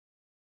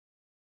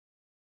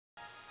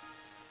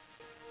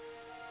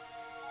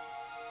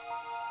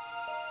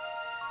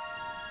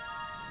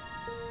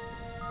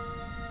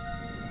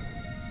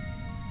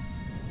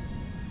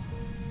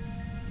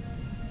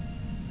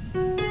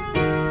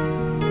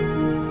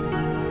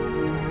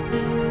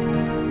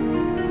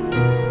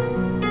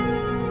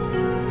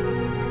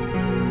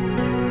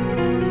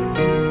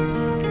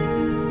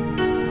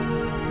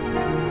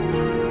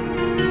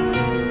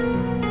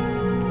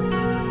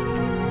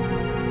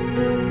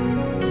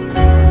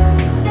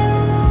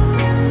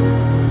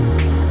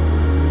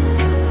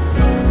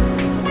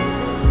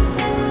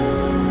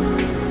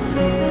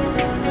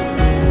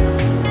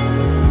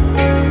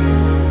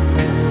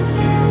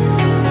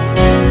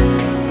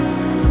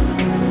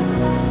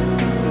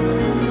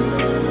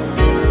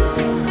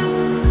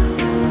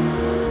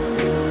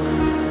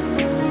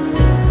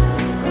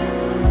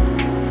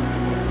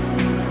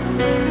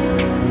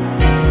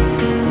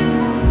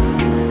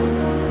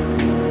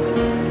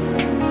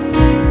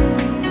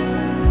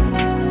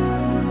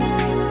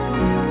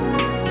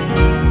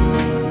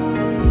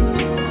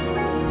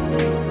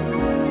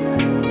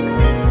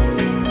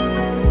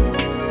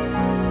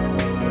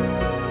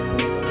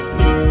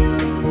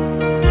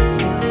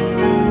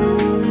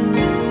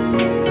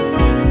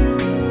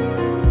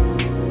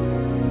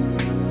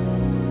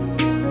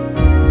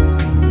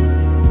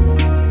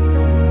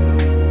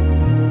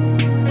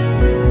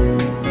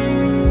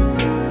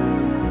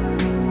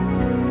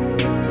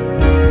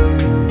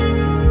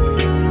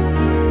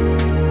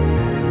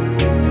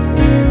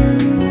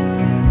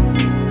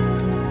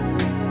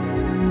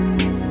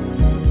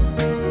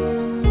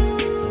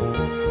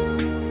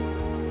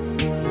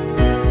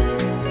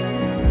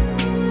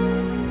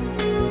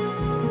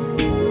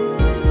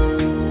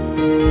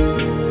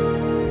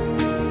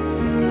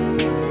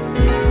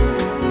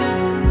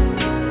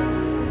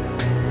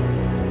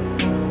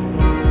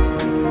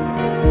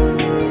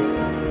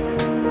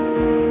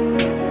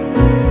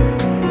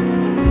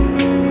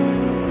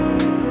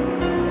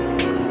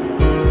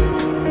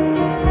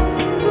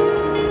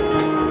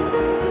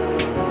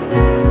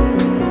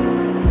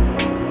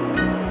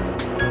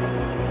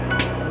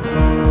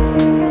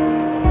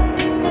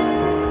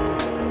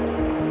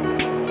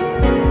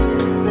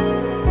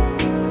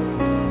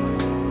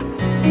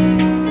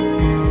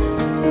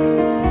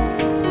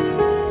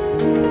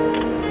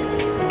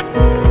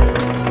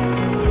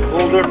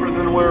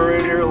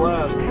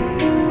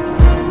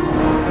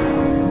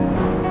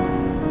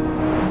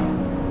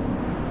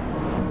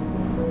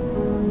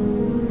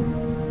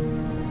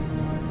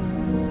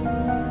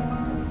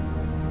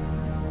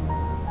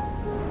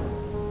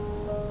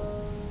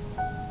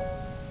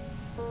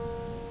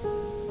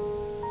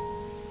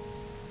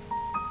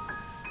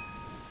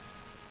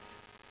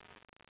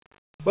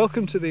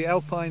Welcome to the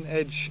Alpine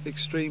Edge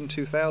Extreme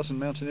 2000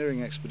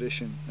 mountaineering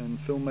expedition and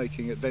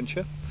filmmaking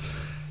adventure.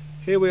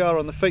 Here we are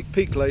on the Fake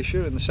Peak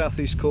Glacier in the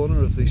southeast corner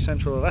of the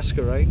Central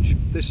Alaska Range.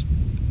 This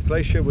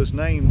glacier was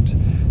named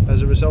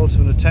as a result of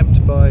an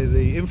attempt by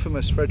the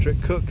infamous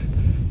Frederick Cook,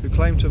 who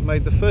claimed to have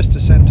made the first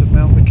ascent of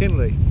Mount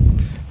McKinley.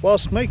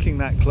 Whilst making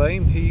that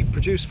claim, he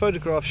produced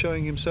photographs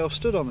showing himself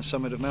stood on the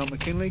summit of Mount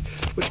McKinley,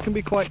 which can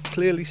be quite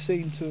clearly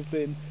seen to have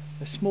been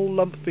a small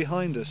lump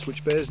behind us,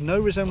 which bears no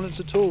resemblance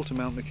at all to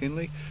Mount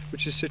McKinley,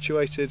 which is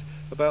situated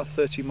about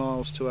 30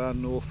 miles to our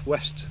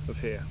northwest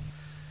of here.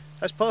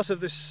 As part of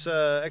this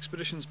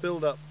expedition's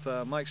build-up,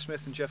 Mike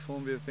Smith and Jeff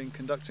Hornby have been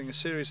conducting a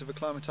series of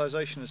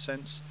acclimatisation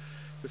ascents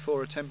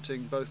before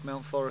attempting both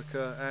Mount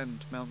Foraker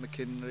and Mount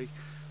McKinley,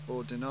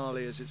 or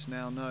Denali as it's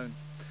now known.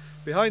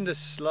 Behind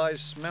us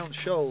lies Mount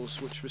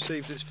Shoals, which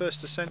received its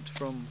first ascent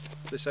from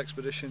this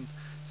expedition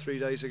 3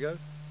 days ago.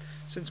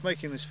 Since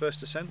making this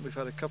first ascent, we've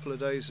had a couple of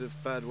days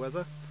of bad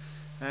weather,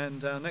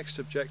 and our next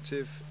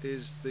objective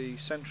is the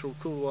central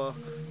couloir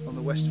on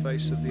the west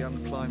face of the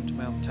unclimbed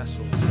Mount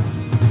Tassels.